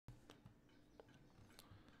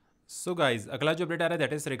So guys अगला जो update आ रहा है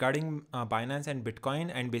that is regarding Binance and bitcoin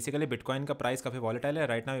and basically bitcoin का प्राइस काफी वॉलेटाइल है.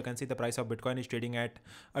 Right now you can see the price of bitcoin is trading at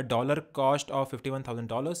a dollar cost of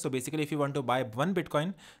 $51,000. So basically if you want to by one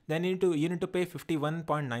bitcoin then you need to pay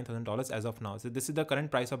 $51,900 as of now. So this is the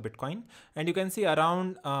current price of Bitcoin, and you can see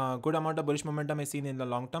around good amount of bullish momentum is seen in the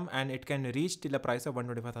long term, and it can reach till a price of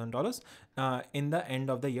 $125,000 in the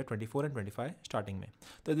end of the year 24 and 25 starting May.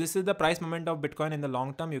 So this is the price moment of Bitcoin in the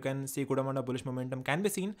long term. You can see good amount of bullish momentum can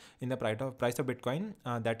be seen in the price of Bitcoin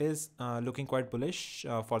that is looking quite bullish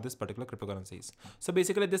for this particular cryptocurrencies. So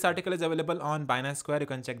basically this article is available on Binance Square.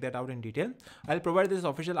 You can check that out in detail. I'll provide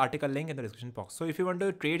this official article link in the description box. So if you want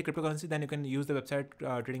to trade cryptocurrency, then you can use the website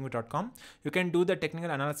tradingview.com. You can do the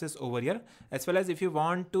technical analysis over here, as well as if you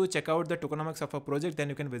want to check out the tokenomics of a project,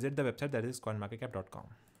 then you can visit the website that is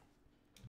coinmarketcap.com.